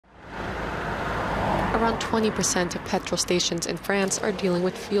Around 20% of petrol stations in France are dealing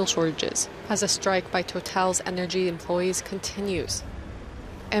with fuel shortages, as a strike by Total's energy employees continues.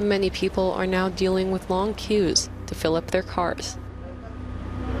 And many people are now dealing with long queues to fill up their cars.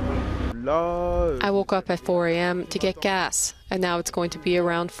 I woke up at 4 a.m. to get gas, and now it's going to be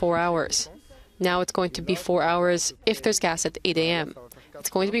around 4 hours. Now it's going to be 4 hours if there's gas at 8 a.m. It's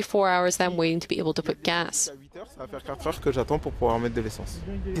going to be 4 hours that I'm waiting to be able to put gas.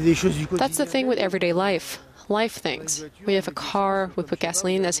 That's the thing with everyday life. Life things. We have a car, we put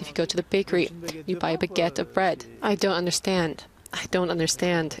gasoline as if you go to the bakery. You buy a baguette of bread. I don't understand. I don't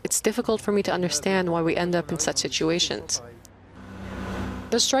understand. It's difficult for me to understand why we end up in such situations.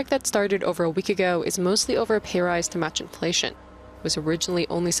 The strike that started over a week ago is mostly over a pay rise to match inflation. It was originally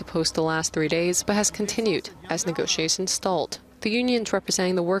only supposed to last 3 days, but has continued as negotiations stalled. The unions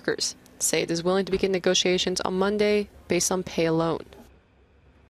representing the workers say it is willing to begin negotiations on Monday based on pay alone.